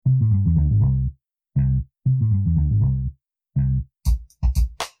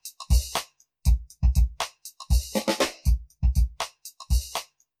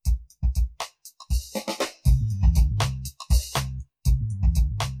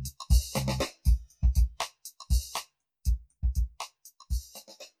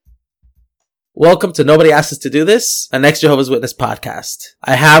Welcome to Nobody Asked Us to Do This, an ex Jehovah's Witness podcast.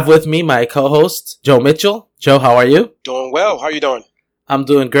 I have with me my co-host, Joe Mitchell. Joe, how are you? Doing well. How are you doing? I'm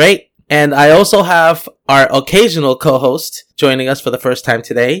doing great. And I also have our occasional co-host joining us for the first time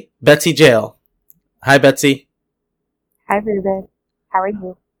today, Betsy Jail. Hi, Betsy. Hi, Ruben. How are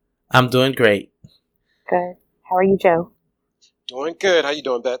you? I'm doing great. Good. How are you, Joe? Doing good. How you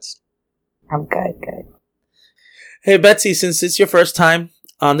doing, Bets? I'm good. Hey, Betsy, since it's your first time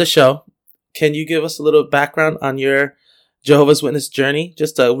on the show, can you give us a little background on your Jehovah's Witness journey?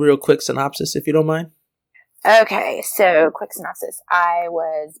 Just a real quick synopsis, if you don't mind. Okay, so quick synopsis. I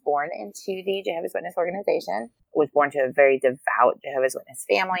was born into the Jehovah's Witness organization. Was born to a very devout Jehovah's Witness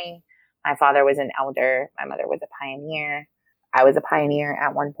family. My father was an elder. My mother was a pioneer. I was a pioneer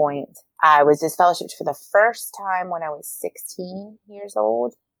at one point. I was disfellowshipped for the first time when I was 16 years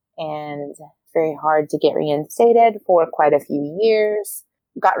old, and very hard to get reinstated for quite a few years.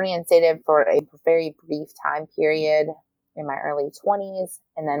 Got reinstated for a very brief time period in my early 20s,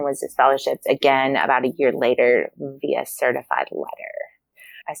 and then was disfellowshipped again about a year later via certified letter.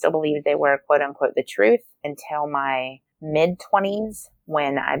 I still believed they were quote unquote the truth until my mid 20s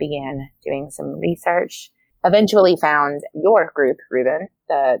when I began doing some research. Eventually found your group, Ruben,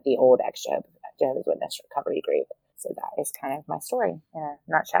 the old ex-Jehovah's Witness recovery group. So that is kind of my story in a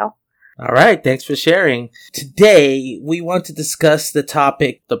nutshell. All right. Thanks for sharing. Today, we want to discuss the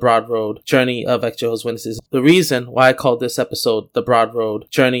topic, the Broad Road Journey of ex-Jehovah's Witnesses. The reason why I called this episode the Broad Road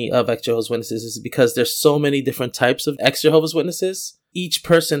Journey of ex-Jehovah's Witnesses is because there's so many different types of ex-Jehovah's Witnesses. Each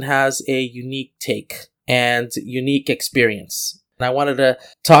person has a unique take and unique experience. And I wanted to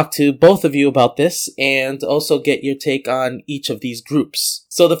talk to both of you about this and also get your take on each of these groups.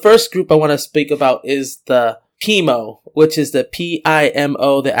 So the first group I want to speak about is the PIMO, which is the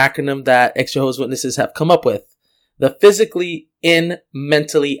PIMO, the acronym that ex-Jehovah's Witnesses have come up with. The physically in,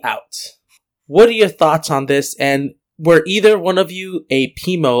 mentally out. What are your thoughts on this? And were either one of you a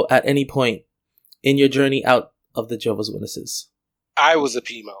PIMO at any point in your journey out of the Jehovah's Witnesses? I was a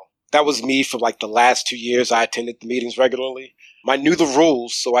PIMO. That was me for like the last 2 years. I attended the meetings regularly. I knew the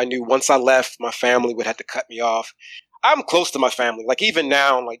rules, so I knew once I left, my family would have to cut me off. I'm close to my family. Like even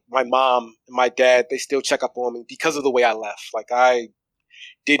now, like my mom and my dad, they still check up on me because of the way I left. Like I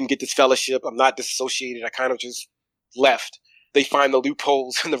didn't get this fellowship. I'm not disassociated. I kind of just left. They find the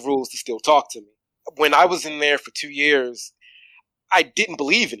loopholes in the rules to still talk to me. When I was in there for 2 years, I didn't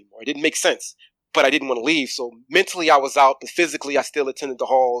believe anymore. It didn't make sense, but I didn't want to leave. So mentally I was out, but physically I still attended the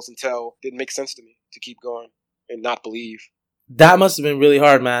halls until it didn't make sense to me to keep going and not believe. That must have been really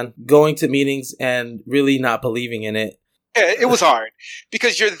hard, man. Going to meetings and really not believing in it. Yeah, it was hard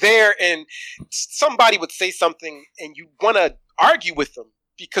because you're there and somebody would say something and you want to argue with them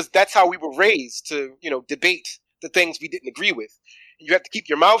because that's how we were raised to, debate the things we didn't agree with. And you have to keep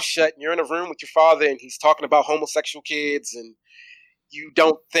your mouth shut and you're in a room with your father and he's talking about homosexual kids and you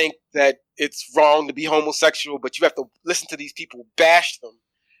don't think that it's wrong to be homosexual, but you have to listen to these people bash them.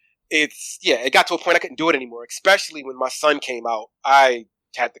 It got to a point I couldn't do it anymore, especially when my son came out. I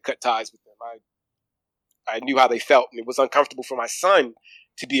had to cut ties with them. I knew how they felt, and it was uncomfortable for my son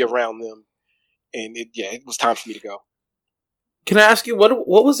to be around them. And it was time for me to go. Can I ask you, what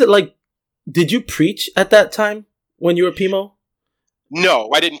was it like? Did you preach at that time when you were PIMO? No,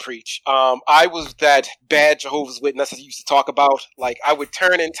 I didn't preach. I was that bad Jehovah's Witness I used to talk about. Like, I would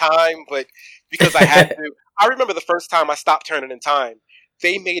turn in time, but because I had to. I remember the first time I stopped turning in time.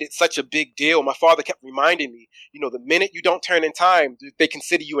 They made it such a big deal. My father kept reminding me, the minute you don't turn in time, they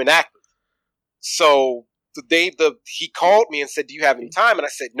consider you inactive. So he called me and said, do you have any time? And I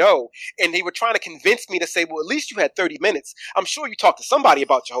said, no. And they were trying to convince me to say, well, at least you had 30 minutes. I'm sure you talked to somebody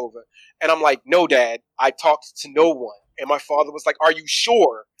about Jehovah. And I'm like, no, Dad, I talked to no one. And my father was like, are you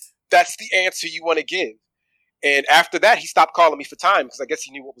sure that's the answer you want to give? And after that, he stopped calling me for time because I guess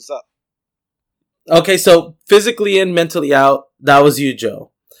he knew what was up. Okay, so physically in, mentally out, that was you, Joe.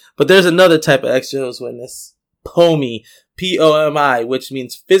 But there's another type of ex-Jehovah's Witness, POMI, P-O-M-I, which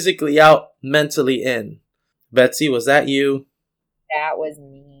means physically out, mentally in. Betsy, was that you? That was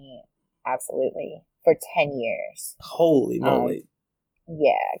me, absolutely, for 10 years. Holy moly.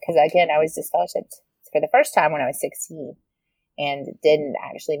 Yeah, because again, I was disfellowshipped for the first time when I was 16 and didn't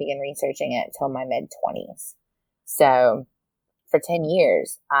actually begin researching it until my mid-20s. So for 10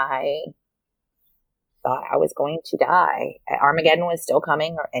 years, I thought I was going to die. Armageddon was still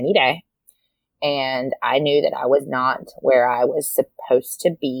coming any day. And I knew that I was not where I was supposed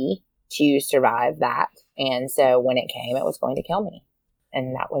to be to survive that. And so when it came, it was going to kill me.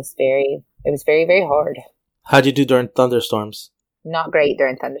 And it was very, very hard. How'd you do during thunderstorms? Not great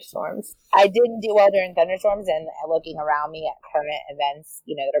during thunderstorms. I didn't do well during thunderstorms, and looking around me at current events,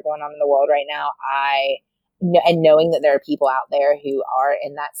 that are going on in the world right now, and knowing that there are people out there who are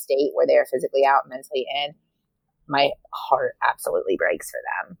in that state where they are physically out, mentally in, my heart absolutely breaks for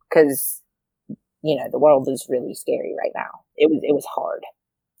them because, the world is really scary right now. It was hard.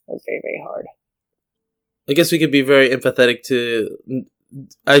 It was very, very hard. I guess we could be very empathetic to,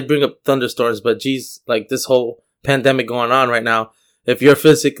 I bring up thunderstorms, but geez, like this whole pandemic going on right now, if you're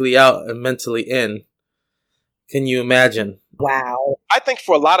physically out and mentally in, can you imagine? Wow. I think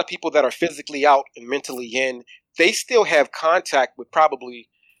for a lot of people that are physically out and mentally in, they still have contact with probably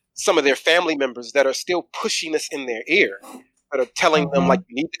some of their family members that are still pushing this in their ear, that are telling them, like,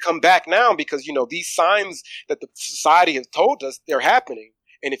 you need to come back now because, these signs that the society has told us, they're happening.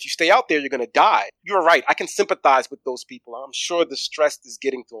 And if you stay out there, you're going to die. You're right. I can sympathize with those people. I'm sure the stress is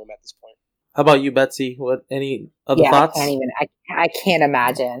getting to them at this point. How about you, Betsy? Any other thoughts? I can't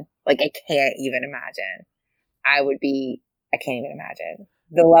imagine. Like, I can't even imagine. I can't even imagine.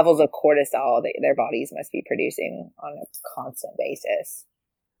 The levels of cortisol that their bodies must be producing on a constant basis.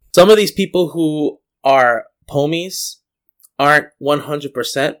 Some of these people who are POMIs aren't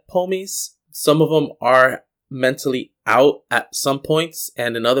 100% POMIs. Some of them are mentally out at some points,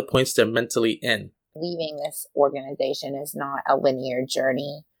 and in other points, they're mentally in. Leaving this organization is not a linear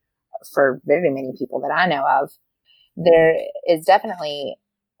journey for very many people that I know of. There is definitely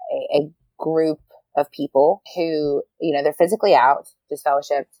a group of people who, they're physically out,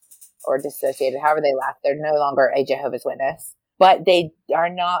 disfellowshipped or dissociated, however they left. They're no longer a Jehovah's Witness, but they are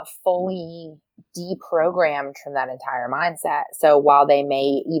not fully deprogrammed from that entire mindset. So while they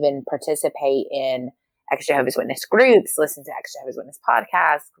may even participate in ex-Jehovah's Witness groups, listen to ex-Jehovah's Witness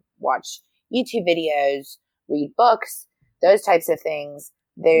podcasts, watch YouTube videos, read books, those types of things,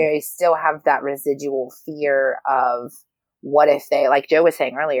 they still have that residual fear of what if they, like Joe was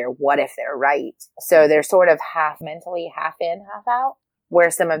saying earlier, what if they're right? So they're sort of half mentally, half in, half out,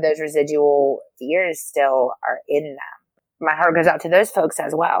 where some of those residual fears still are in them. My heart goes out to those folks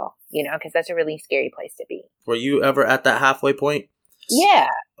as well, because that's a really scary place to be. Were you ever at that halfway point? Yeah.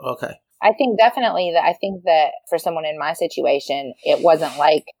 Okay. I think that for someone in my situation, it wasn't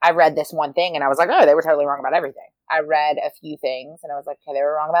like I read this one thing and I was like, oh, they were totally wrong about everything. I read a few things and I was like, okay, they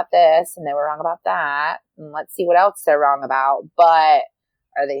were wrong about this and they were wrong about that. And let's see what else they're wrong about. But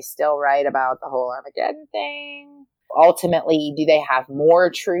are they still right about the whole Armageddon thing? Ultimately, do they have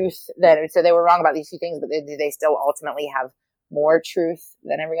more truth so they were wrong about these few things, but do they still ultimately have more truth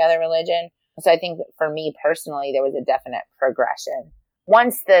than every other religion? So I think that for me personally, there was a definite progression.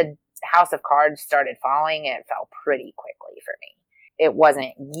 Once the house of cards started falling, it fell pretty quickly for me. It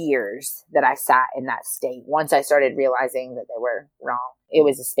wasn't years that I sat in that state. Once I started realizing that they were wrong, it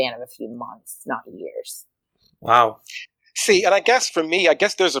was a span of a few months, not years. Wow. See, and I guess for me,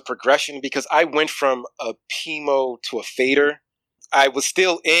 there's a progression because I went from a PMO to a fader. I was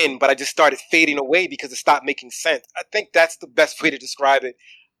still in, but I just started fading away because it stopped making sense. I think that's the best way to describe it,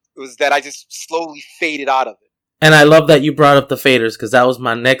 was that I just slowly faded out of it. And I love that you brought up the faders because that was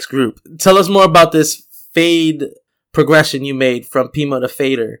my next group. Tell us more about this fade progression you made from PMO to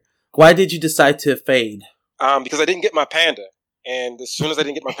fader. Why did you decide to fade? Because I didn't get my panda. And as soon as I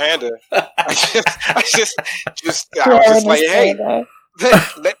didn't get my panda, I was just like, hey,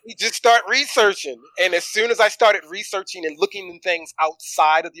 let me just start researching. And as soon as I started researching and looking in things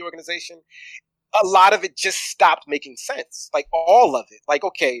outside of the organization, a lot of it just stopped making sense. Like all of it. Like,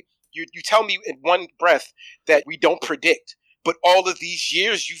 okay, you tell me in one breath that we don't predict, but all of these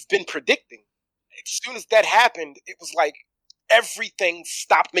years you've been predicting. As soon as that happened, it was like everything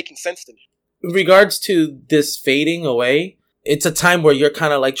stopped making sense to me. In regards to this fading away, it's a time where you're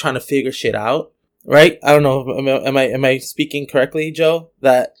kind of like trying to figure shit out, right? I don't know. Am I speaking correctly, Joe?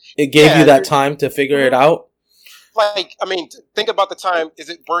 That it gave you that time to figure it out? Like, I mean, think about the time. Is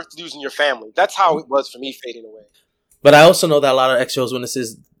it worth losing your family? That's how it was for me fading away. But I also know that a lot of ex-Jehovah's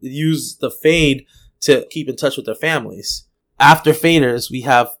Witnesses use the fade to keep in touch with their families. After faders, we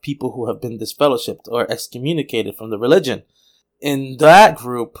have people who have been disfellowshipped or excommunicated from the religion. In that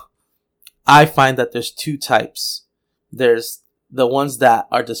group, I find that there's two types. There's the ones that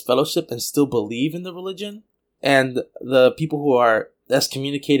are disfellowshipped and still believe in the religion, and the people who are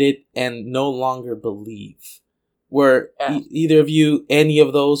excommunicated and no longer believe. Were either of you any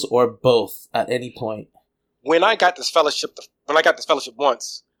of those or both at any point? When I got this fellowship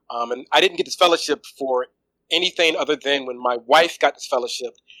once, and I didn't get this fellowship for anything other than when my wife got this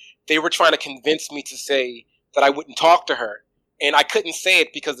fellowship, they were trying to convince me to say that I wouldn't talk to her. And I couldn't say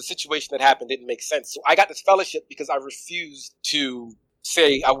it because the situation that happened didn't make sense. So I got this fellowship because I refused to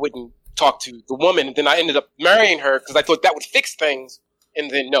say I wouldn't talk to the woman, and then I ended up marrying her because I thought that would fix things. And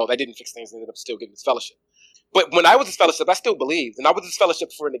then no, that didn't fix things. I ended up still getting this fellowship. But when I was this fellowship, I still believed, and I was this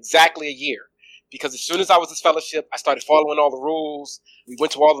fellowship for exactly a year. Because as soon as I was this fellowship, I started following all the rules. We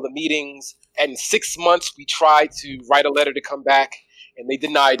went to all of the meetings. And in 6 months, we tried to write a letter to come back, and they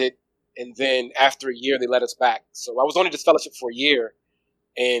denied it. And then after a year, they let us back. So I was only this fellowship for a year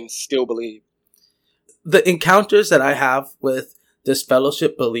and still believe. The encounters that I have with this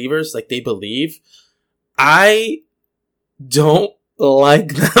fellowship believers, like they believe, I don't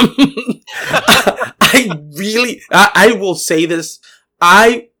like them. I will say this.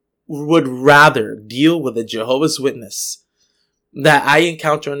 I would rather deal with a Jehovah's Witness that I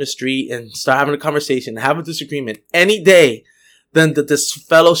encounter on the street and start having a conversation, have a disagreement any day than the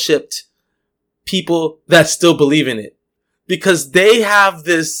disfellowshipped people that still believe in it. Because they have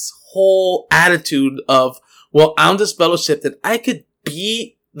this whole attitude of, well, I'm disfellowshipped and I could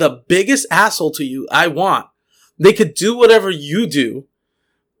be the biggest asshole to you I want. They could do whatever you do,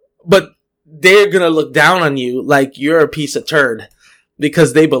 but they're going to look down on you like you're a piece of turd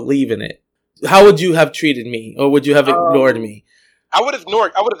because they believe in it. How would you have treated me, or would you have ignored me? I would have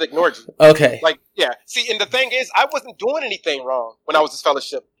ignored you. Okay. Like, yeah. See, and the thing is, I wasn't doing anything wrong when I was this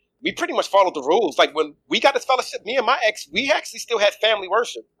fellowship. We pretty much followed the rules. Like, when we got this fellowship, me and my ex, we actually still had family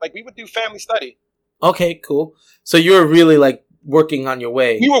worship. Like, we would do family study. Okay, cool. So you were really, like, working on your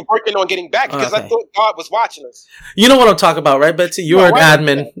way. We were working on getting back because I thought God was watching us. You know what I'm talking about, right, Betsy? You were an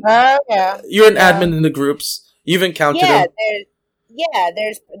admin. Yeah. You're an admin in the groups. You've encountered them.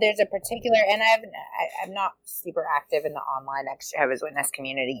 There's a particular, and I'm not super active in the online Jehovah's Witness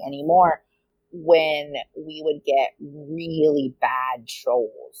community anymore. When we would get really bad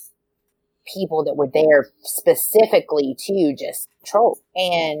trolls, people that were there specifically to just troll,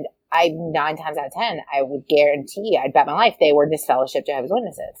 and 9 times out of 10, I would guarantee, I'd bet my life, they were disfellowshipped Jehovah's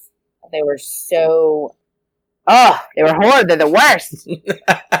Witnesses. They were so, they were horrible. They're the worst. They're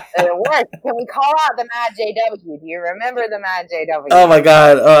the worst. Can we call out the Mad JW? Do you remember the Mad JW? Oh my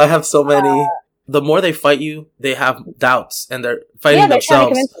God, I have so many. The more they fight you, they have doubts, and they're fighting themselves. Trying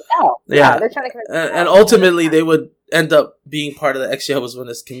to convince themselves. Yeah, they're trying to convince themselves. And ultimately, they would end up being part of the ex-Jehovah's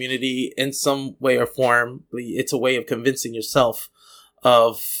Witness community in some way or form. It's a way of convincing yourself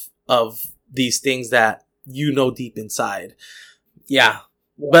of these things that you know deep inside. Yeah.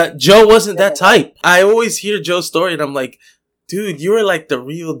 But Joe wasn't that type. I always hear Joe's story and I'm like, dude, you were like the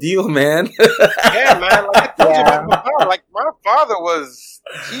real deal, man. Yeah, man. Like I told you about my father. Like my father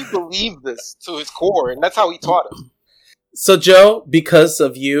he believed this to his core, and that's how he taught us. So Joe, because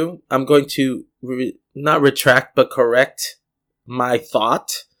of you, I'm going to not retract, but correct my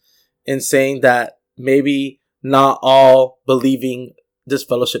thought in saying that maybe not all believing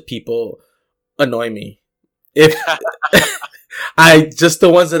disfellowship people annoy me. If just the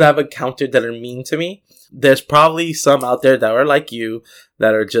ones that I've encountered that are mean to me, there's probably some out there that are like you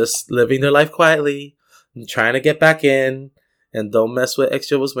that are just living their life quietly and trying to get back in and don't mess with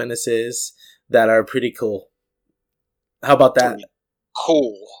ex-Jehovah's Witnesses that are pretty cool. How about that?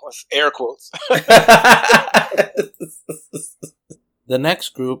 Cool. That's air quotes. The next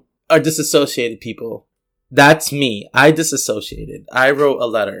group are disassociated people. That's me. I disassociated. I wrote a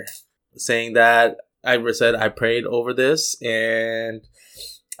letter saying that I said I prayed over this and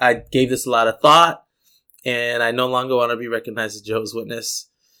I gave this a lot of thought and I no longer want to be recognized as Jehovah's Witness.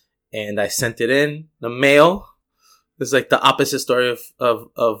 And I sent it in the mail. It's like the opposite story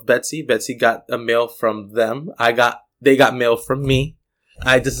of Betsy. Betsy got a mail from them. They got mail from me.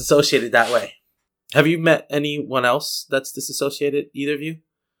 I disassociated that way. Have you met anyone else that's disassociated, either of you?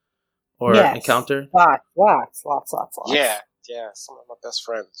 Or encounter? Lots. Yeah, some of my best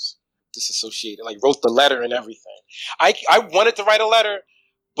friends disassociated, like wrote the letter and everything. I wanted to write a letter,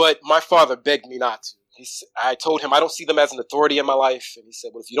 but my father begged me not to. I told him I don't see them as an authority in my life. And he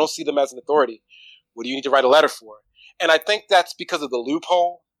said, well, if you don't see them as an authority, what do you need to write a letter for? And I think that's because of the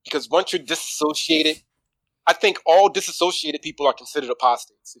loophole. Because once you're disassociated, I think all disassociated people are considered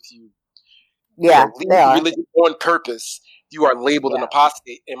apostates. If you leave religion on purpose, you are labeled an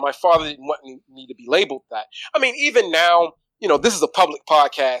apostate. And my father didn't want me to be labeled that. I mean, even now, this is a public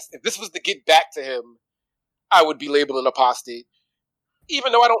podcast. If this was to get back to him, I would be labeled an apostate.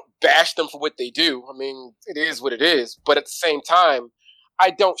 Even though I don't bash them for what they do. I mean, it is what it is. But at the same time, I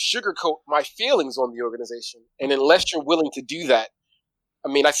don't sugarcoat my feelings on the organization. And unless you're willing to do that,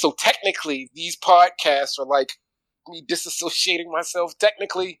 so technically these podcasts are like me disassociating myself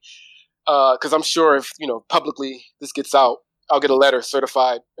technically. Because I'm sure if, publicly this gets out, I'll get a letter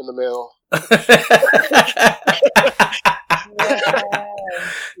certified in the mail.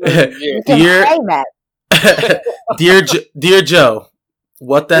 Dear Joe,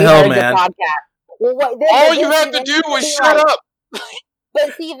 What the We hell, heard the man? podcast. Well, All you have to do was shut up.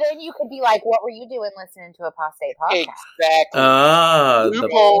 But see, then you could be like, what were you doing listening to Apostate podcast? Exactly.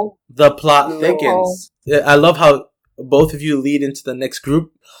 Loophole. The plot Loophole. thickens. I love how both of you lead into the next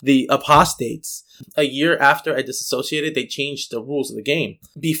group, the apostates. A year after I disassociated, they changed the rules of the game.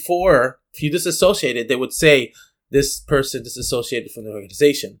 Before, if you disassociated, they would say, this person disassociated from the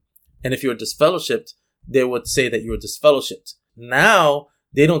organization. And if you were disfellowshipped, they would say that you were disfellowshipped. Now,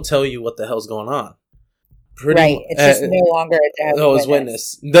 they don't tell you what the hell's going on. It's just no longer a Jehovah's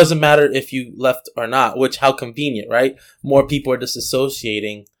Witness. Doesn't matter if you left or not, which, how convenient, right? More people are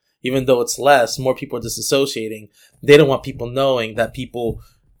disassociating, even though it's less, more people are disassociating. They don't want people knowing that people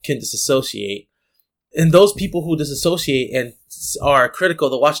can disassociate. And those people who disassociate and are critical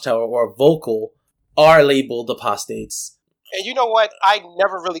of the Watchtower or vocal are labeled apostates. And you know what? I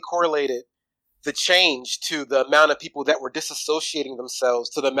never really correlated the change to the amount of people that were disassociating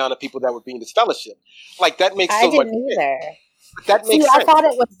themselves to the amount of people that were being disfellowshipped. Like, that makes so much sense. Either. That makes sense.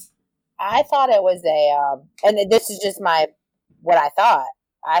 I thought it was a, and this is just what I thought.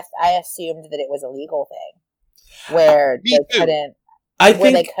 I assumed that it was a legal thing where they couldn't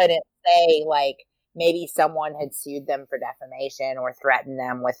say, like, maybe someone had sued them for defamation or threatened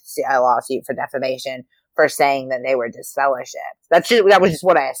them with a lawsuit for defamation for saying that they were disfellowshipped. That was just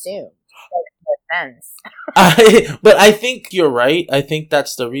what I assumed. Sense. But I think you're right. I think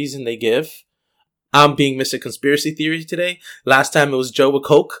that's the reason they give. I'm being Mr. Conspiracy Theory today. Last time it was Joe with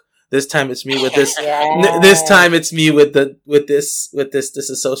Coke. This time it's me with this. This time it's me with this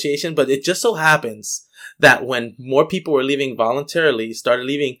disassociation. But it just so happens that when more people were leaving voluntarily, started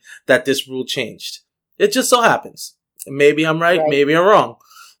leaving, that this rule changed. It just so happens. Maybe I'm right. Maybe I'm wrong.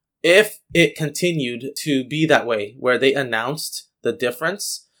 If it continued to be that way, where they announced the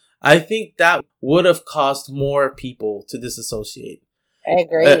difference, I think that would have caused more people to disassociate. I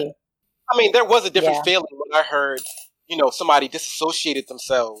agree. I mean, there was a different feeling when I heard, somebody disassociated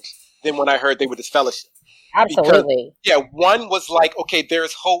themselves than when I heard they were disfellowshipped. Absolutely. Because, one was like, okay,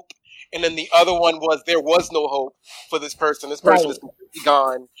 there's hope. And then the other one was, there was no hope for this person. This person is completely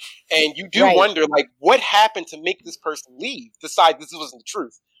gone. And you do wonder, like, what happened to make this person leave? Decide this wasn't the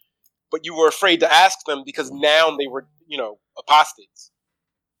truth. But you were afraid to ask them because now they were, apostates.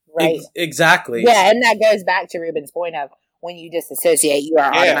 Right. Exactly. Yeah, and that goes back to Ruben's point of when you disassociate, you are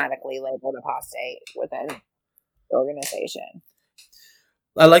automatically labeled apostate within the organization.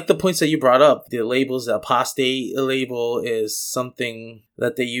 I like the points that you brought up. The labels, the apostate label is something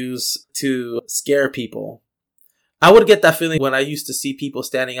that they use to scare people. I would get that feeling when I used to see people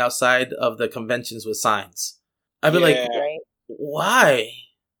standing outside of the conventions with signs. I'd be like, why?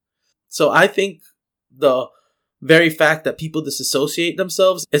 So I think the very fact that people disassociate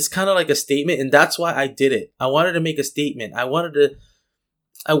themselves, it's kind of like a statement, and that's why I did it. I wanted to make a statement. I wanted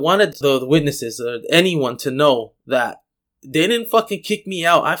the witnesses or anyone to know that they didn't fucking kick me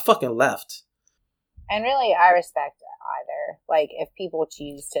out. I fucking left. And really, I respect either. Like, if people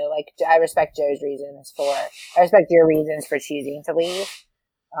choose to, like, I respect Joe's reasons I respect your reasons for choosing to leave,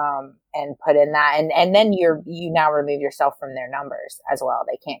 and put in that, and then you now remove yourself from their numbers as well.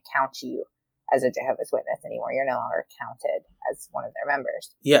 They can't count you as a Jehovah's Witness anymore. You're no longer counted as one of their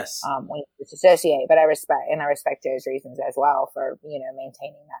members. Yes. When you disassociate, but I respect Joe's reasons as well for,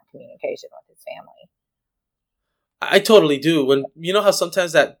 maintaining that communication with his family. I totally do. When how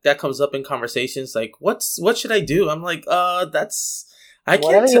sometimes that comes up in conversations, like, what should I do? I'm like, I can't.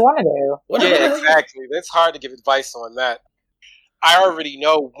 Whatever you want to do. Yeah, exactly. It's hard to give advice on that. I already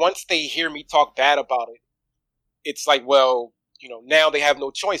know once they hear me talk bad about it, it's like, well, now they have no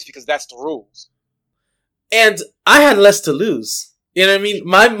choice because that's the rules. And I had less to lose. You know what I mean?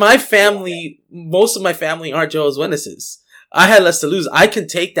 My family, most of my family aren't Jehovah's Witnesses. I had less to lose. I can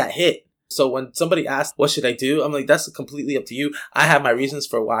take that hit. So when somebody asks, what should I do? I'm like, that's completely up to you. I have my reasons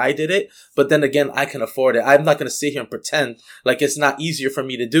for why I did it. But then again, I can afford it. I'm not going to sit here and pretend like it's not easier for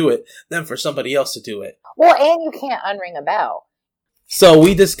me to do it than for somebody else to do it. Well, and you can't unring a bell. So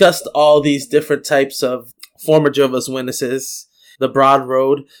we discussed all these different types of former Jehovah's Witnesses. The broad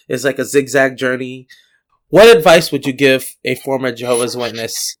road is like a zigzag journey. What advice would you give a former Jehovah's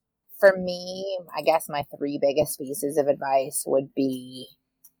Witness? For me, I guess my 3 biggest pieces of advice would be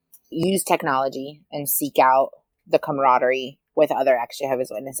use technology and seek out the camaraderie with other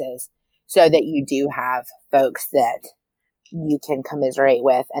ex-Jehovah's Witnesses so that you do have folks that you can commiserate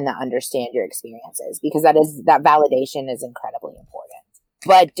with and that understand your experiences, because that validation is incredibly important.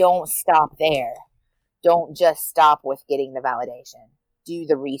 But don't stop there. Don't just stop with getting the validation. Do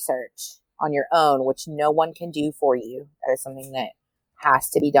the research on your own, which no one can do for you. That is something that has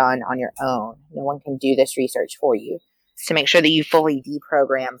to be done on your own. No one can do this research for you. to make sure that you fully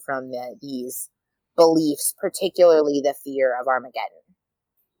deprogram from these beliefs, particularly the fear of Armageddon.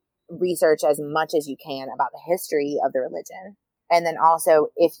 Research as much as you can about the history of the religion. And then also,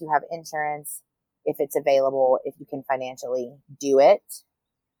 if you have insurance, if it's available, if you can financially do it,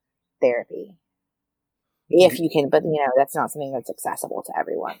 therapy. If you can, but that's not something that's accessible to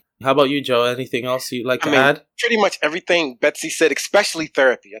everyone. How about you, Joe? Anything else you'd like to add? Pretty much everything Betsy said, especially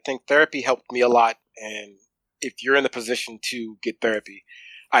therapy. I think therapy helped me a lot. And if you're in the position to get therapy,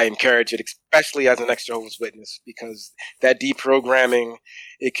 I encourage it, especially as an ex-Jehovah's Witness, because that deprogramming,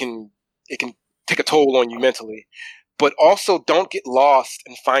 it can take a toll on you mentally. But also, don't get lost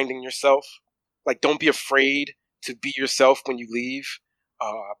in finding yourself. Like, don't be afraid to be yourself when you leave.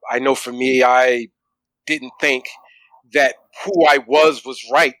 I know for me, I didn't think that who I was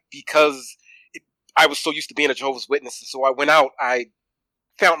right, because I was so used to being a Jehovah's Witness. And so I went out, I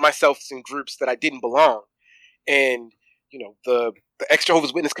found myself in groups that I didn't belong. And, the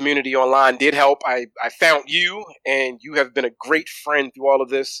ex-Jehovah's Witness community online did help. I found you, and you have been a great friend through all of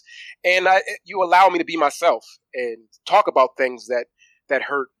this. And you allow me to be myself and talk about things that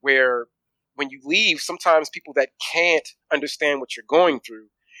hurt, where when you leave, sometimes people that can't understand what you're going through,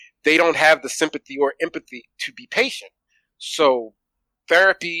 they don't have the sympathy or empathy to be patient. So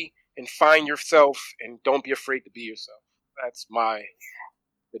therapy, and find yourself, and don't be afraid to be yourself. That's my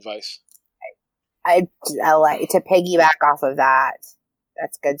advice. I like to piggyback off of that.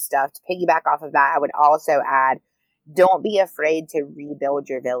 That's good stuff. To piggyback off of that, I would also add, don't be afraid to rebuild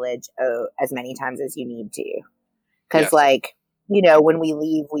your village as many times as you need to. Because, when we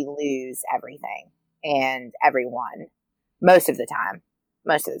leave, we lose everything and everyone. Most of the time.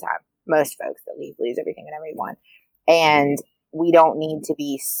 Most folks that leave lose everything and everyone. And we don't need to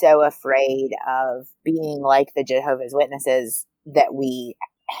be so afraid of being like the Jehovah's Witnesses that we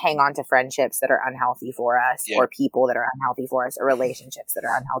hang on to friendships that are unhealthy for us, or people that are unhealthy for us, or relationships that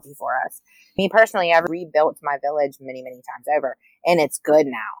are unhealthy for us. Me personally, I've rebuilt my village many, many times over, and it's good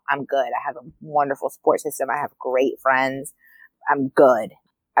now. I'm good. I have a wonderful support system. I have great friends. I'm good.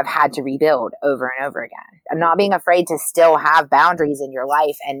 I've had to rebuild over and over again. I'm not being afraid to still have boundaries in your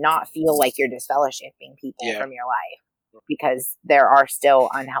life and not feel like you're disfellowshipping people from your life, because there are still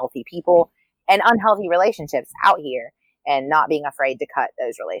unhealthy people and unhealthy relationships out here, and not being afraid to cut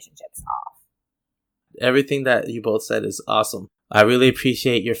those relationships off. Everything that you both said is awesome. I really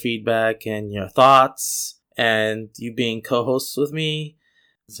appreciate your feedback and your thoughts, and you being co-hosts with me.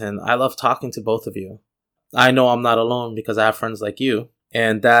 And I love talking to both of you. I know I'm not alone because I have friends like you.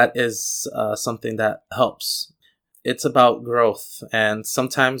 And that is something that helps. It's about growth. And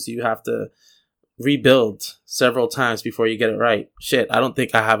sometimes you have to rebuild several times before you get it right. Shit, I don't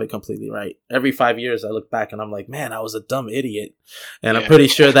think I have it completely right. Every 5 years I look back and I'm like, man, I was a dumb idiot. And I'm pretty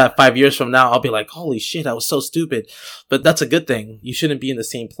sure that 5 years from now, I'll be like, holy shit, I was so stupid. But that's a good thing. You shouldn't be in the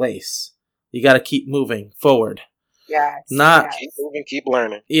same place. You got to keep moving forward. Keep moving, keep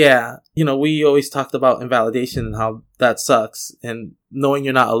learning. Yeah. We always talked about invalidation and how that sucks. And knowing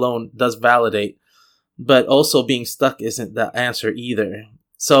you're not alone does validate. But also being stuck isn't the answer either.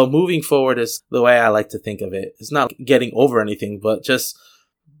 So moving forward is the way I like to think of it. It's not getting over anything, but just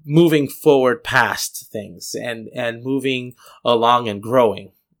moving forward past things and moving along and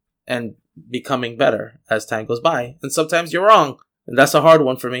growing and becoming better as time goes by. And sometimes you're wrong. And that's a hard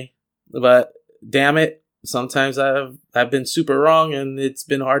one for me. But damn it, sometimes I've been super wrong, and it's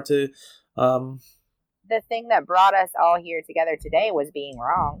been hard to the thing that brought us all here together today was being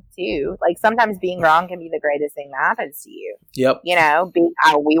wrong too. Like, sometimes being wrong can be the greatest thing that happens to you. Yep.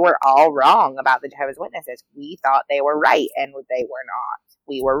 We were all wrong about the Jehovah's Witnesses. We thought they were right, and they were not.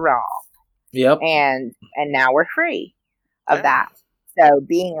 We were wrong. Yep. And now we're free of that. So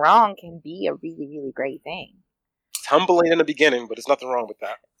being wrong can be a really, really great thing. It's humbling in the beginning, but there's nothing wrong with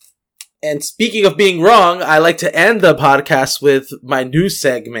that. And speaking of being wrong, I like to end the podcast with my new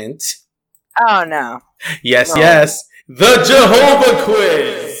segment. Oh, no. Yes. The Jehovah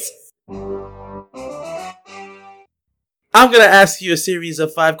Quiz. I'm going to ask you a series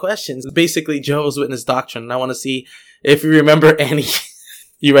of 5 questions. Basically, Jehovah's Witness doctrine. And I want to see if you remember any.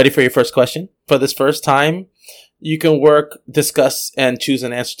 You ready for your first question? For this first time, you can discuss, and choose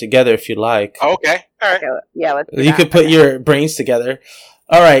an answer together if you like. Okay. All right. Yeah, let's do You could put your brains together.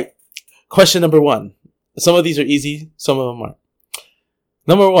 All right. Question number 1. Some of these are easy. Some of them aren't.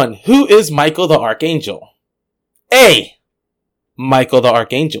 Number 1. Who is Michael the Archangel? A. Michael the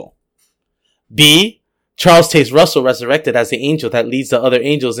Archangel. B. Charles Taze Russell resurrected as the angel that leads the other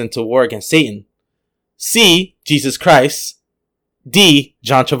angels into war against Satan. C. Jesus Christ. D.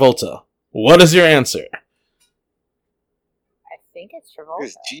 John Travolta. What is your answer? I think it's Travolta.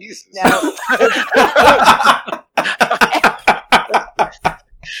 It's Jesus. No.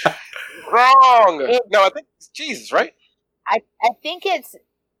 Wrong. No, I think it's Jesus, right? I think it's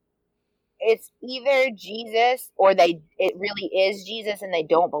either Jesus or it really is Jesus and they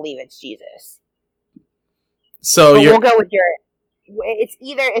don't believe it's Jesus. So we'll go with your. It's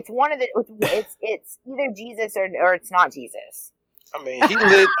either Jesus or it's not Jesus. I mean, he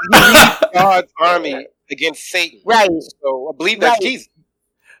led God's army against Satan, right? So I believe that's Jesus.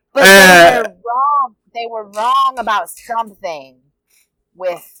 But they were wrong. They were wrong about something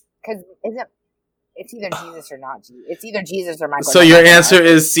because it's either Jesus or not Jesus. It's either Jesus or Michael. So your answer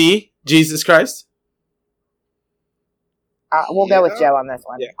is C, Jesus Christ? We'll go with Joe on this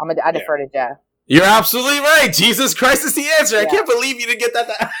one. Yeah. I defer to Joe. You're absolutely right. Jesus Christ is the answer. Yeah. I can't believe you didn't get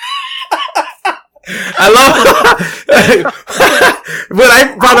that. I love when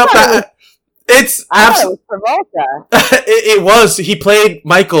I brought up that. It's absolutely Travolta. It was. He played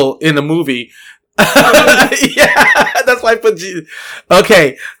Michael in a movie. Yeah, that's why I put Jesus.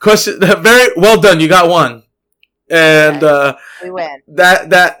 Okay, question. Very well done. You got one, and we win.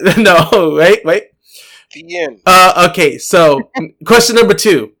 That no. Wait. The end. Okay. So question number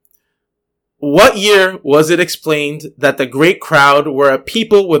 2. What year was it explained that the great crowd were a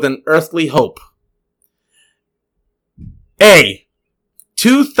people with an earthly hope? A.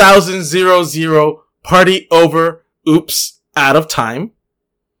 2000 party over, oops, out of time.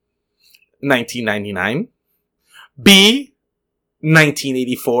 1999. B.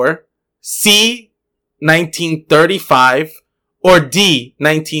 1984. C. 1935. Or D.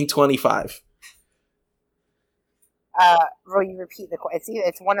 1925. Will you repeat the question?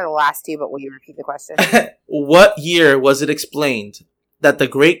 It's one of the last two, but will you repeat the question? What year was it explained that the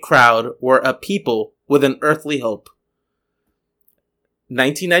great crowd were a people with an earthly hope?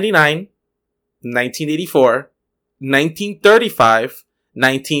 1999, 1984, 1935,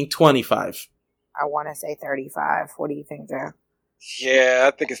 1925. I want to say 35. What do you think, Joe? Yeah,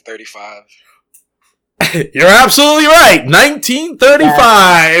 I think it's 35. You're absolutely right.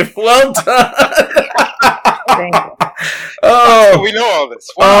 1935. Well done. Thank you. Oh, we know all this.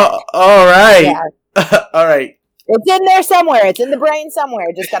 Wow. All right. Yeah. All right. It's in there somewhere. It's in the brain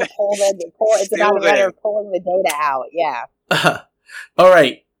somewhere. Just got to pull. It's about a matter of pulling the data out. Yeah. All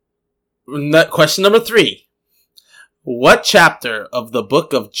right. Question number 3. What chapter of the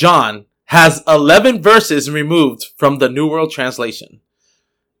book of John has 11 verses removed from the New World Translation?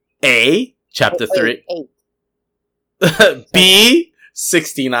 A. Chapter 3. 8. B.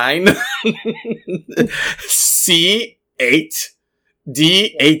 69. C. 8.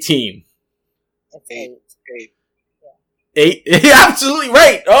 D. 18. It's 8. 8. You're absolutely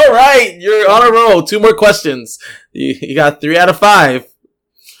right. All right. You're on a roll. 2 more questions. You got 3 out of 5.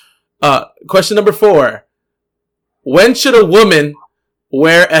 Question number 4. When should a woman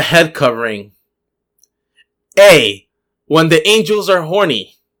wear a head covering? A. When the angels are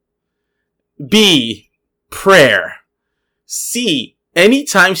horny. B. Prayer. C.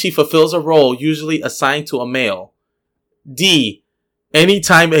 Anytime she fulfills a role usually assigned to a male. D.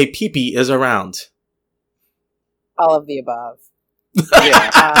 Anytime a peepee is around. All of the above.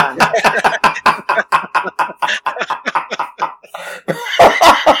 Yeah.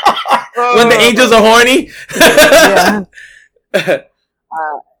 When the angels are horny? Yeah.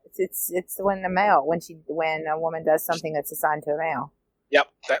 It's when a woman does something that's assigned to a male. Yep,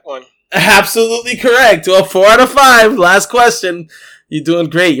 that one. Absolutely correct. Well, 4 out of 5. Last question. You're doing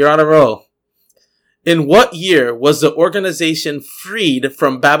great. You're on a roll. In what year was the organization freed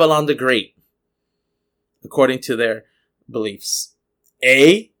from Babylon the Great? According to their beliefs.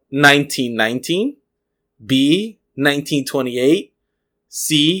 A. 1919. B. 1928.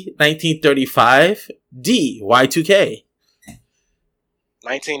 C. 1935. D. Y2K.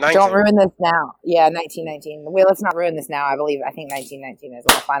 1919. Don't ruin this now. Yeah, 1919. Wait, let's not ruin this now. I think 1919 is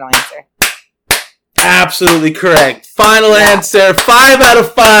my final answer. Absolutely correct. Final answer. 5 out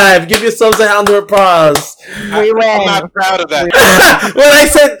of 5. Give yourselves a round of applause. We win. I'm not proud of that.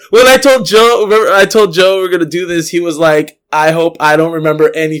 when I told Joe we're gonna do this, he was like, I hope I don't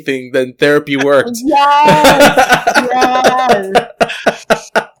remember anything. Then therapy worked. Yes.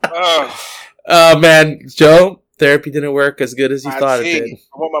 Oh man, Joe, therapy didn't work as good as you thought it did.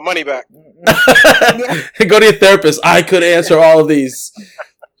 I want my money back. Go to your therapist. I could answer all of these.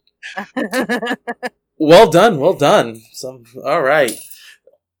 Well done. All right.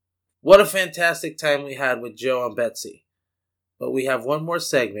 What a fantastic time we had with Joe and Betsy. But we have one more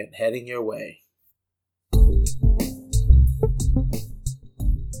segment heading your way.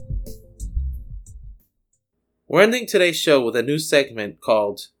 We're ending today's show with a new segment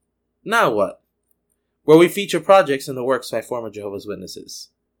called Now What? where we feature projects and the works by former Jehovah's Witnesses.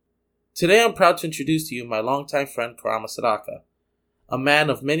 Today I'm proud to introduce to you my longtime friend Karama Sadaka, a man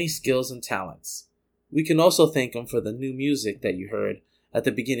of many skills and talents. We can also thank him for the new music that you heard at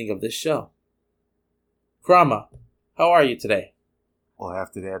the beginning of this show. Karama, how are you today? Well,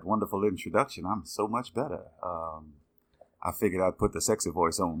 after that wonderful introduction, I'm so much better. I figured I'd put the sexy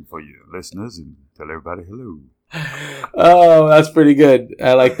voice on for you listeners and tell everybody hello. Oh, that's pretty good.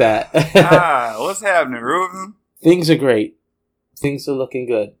 I like that. What's happening, Ruben? Things are great. Things are looking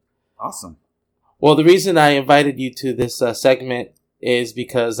good. Awesome. Well, the reason I invited you to this segment is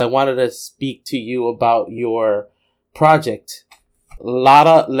because I wanted to speak to you about your project,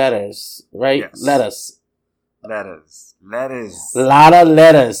 Lotta Letters, right? Yes. Letters. Lotta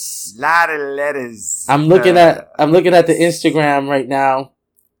letters. I'm looking at the Instagram right now,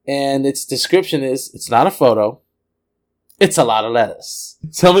 and its description is it's not a photo, it's a lot of letters.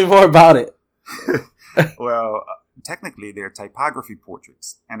 Tell me more about it. Well, technically they're typography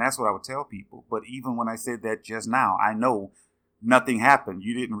portraits, and that's what I would tell people. But even when I said that just now, I know nothing happened.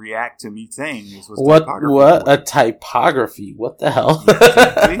 You didn't react to me saying this was typography. What a typography? What the hell?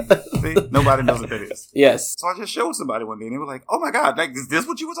 See? Nobody knows what that is. Yes. So I just showed somebody one day, and they were like, "Oh my God, like is this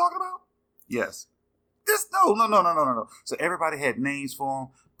what you were talking about?" Yes. No. So everybody had names for them,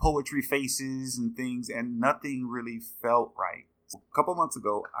 poetry faces and things, and nothing really felt right. A couple months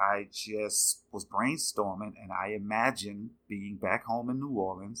ago, I just was brainstorming, and I imagined being back home in New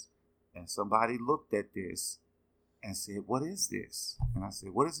Orleans, and somebody looked at this and said, "What is this?" And I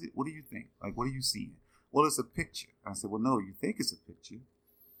said, "What is it? What do you think? Like, what are you seeing?" "Well, it's a picture." I said, "Well, no, you think it's a picture,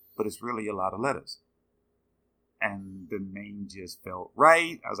 but it's really a lot of letters." And the name just felt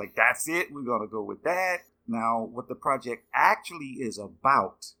right. I was like, that's it. We're going to go with that. Now, what the project actually is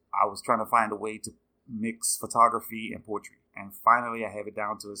about, I was trying to find a way to mix photography and poetry. And finally, I have it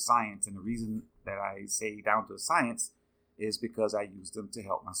down to a science. And the reason that I say down to a science is because I use them to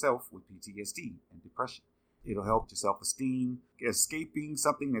help myself with PTSD and depression. It'll help your self-esteem, escaping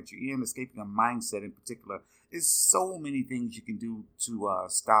something that you're in, escaping a mindset in particular. There's so many things you can do to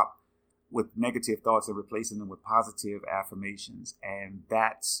stop with negative thoughts and replacing them with positive affirmations. And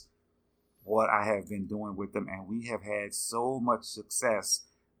that's what I have been doing with them. And we have had so much success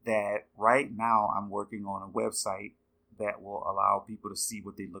that right now I'm working on a website that will allow people to see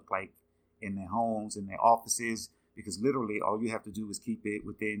what they look like in their homes, in their offices, because literally all you have to do is keep it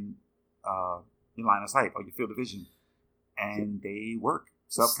within your line of sight or your field of vision, and they work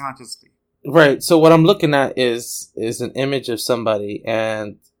subconsciously. Right. So what I'm looking at is an image of somebody,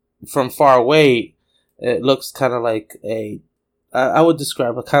 and from far away, it looks kind of like I would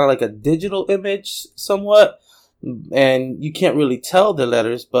describe it kind of like a digital image somewhat. And you can't really tell the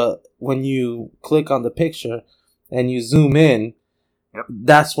letters, but when you click on the picture and you zoom in, yep,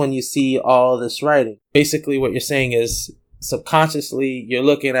 that's when you see all this writing. Basically, what you're saying is subconsciously, you're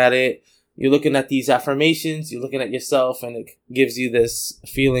looking at it, you're looking at these affirmations, you're looking at yourself, and it gives you this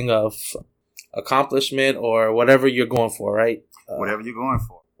feeling of accomplishment or whatever you're going for, right? Whatever you're going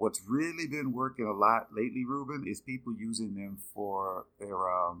for. What's really been working a lot lately, Ruben, is people using them for their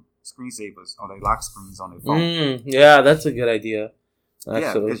screensavers on their lock screens on their phone. Yeah, that's a good idea. Actually.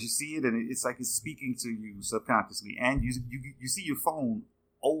 Yeah, because you see it and it's like it's speaking to you subconsciously, and you see your phone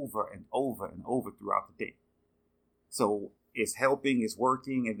over and over and over throughout the day. So it's helping, it's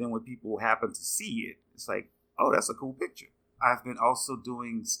working, and then when people happen to see it, it's like, oh, that's a cool picture. I've been also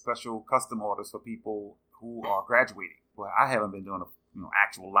doing special custom orders for people who are graduating. Well, I haven't been doing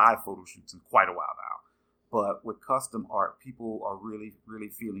actual live photo shoots in quite a while now. But with custom art, people are really, really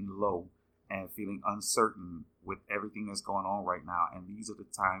feeling low and feeling uncertain with everything that's going on right now. And these are the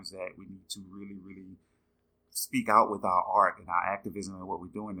times that we need to really, really speak out with our art and our activism and what we're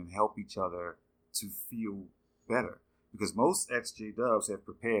doing and help each other to feel better. Because most XJ Dubs have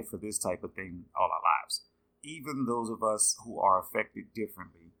prepared for this type of thing all our lives. Even those of us who are affected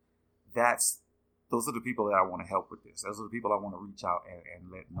differently, those are the people that I want to help with this. Those are the people I want to reach out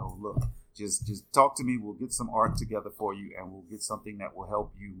and let know, look, just talk to me. We'll get some art together for you, and we'll get something that will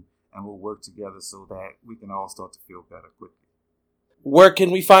help you, and we'll work together so that we can all start to feel better quickly. Where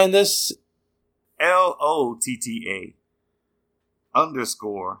can we find this? LOTTA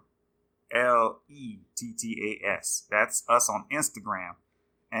 _LETTAS. That's us on Instagram.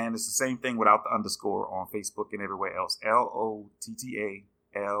 And it's the same thing without the underscore on Facebook and everywhere else. LOTTA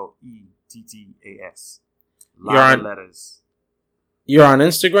LETTAS. Letters. You're on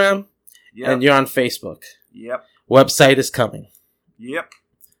Instagram, yep, and you're on Facebook. Yep. Website is coming. Yep.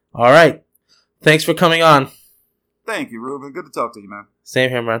 All right. Thanks for coming on. Thank you, Ruben. Good to talk to you, man. Same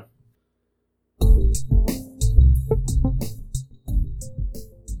here, man.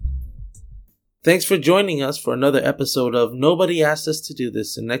 Thanks for joining us for another episode of Nobody Asked Us to Do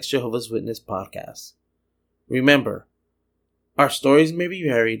This, the Next Jehovah's Witness podcast. Remember, our stories may be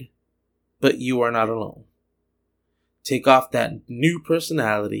varied, but you are not alone. Take off that new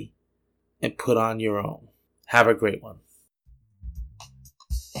personality and put on your own. Have a great one.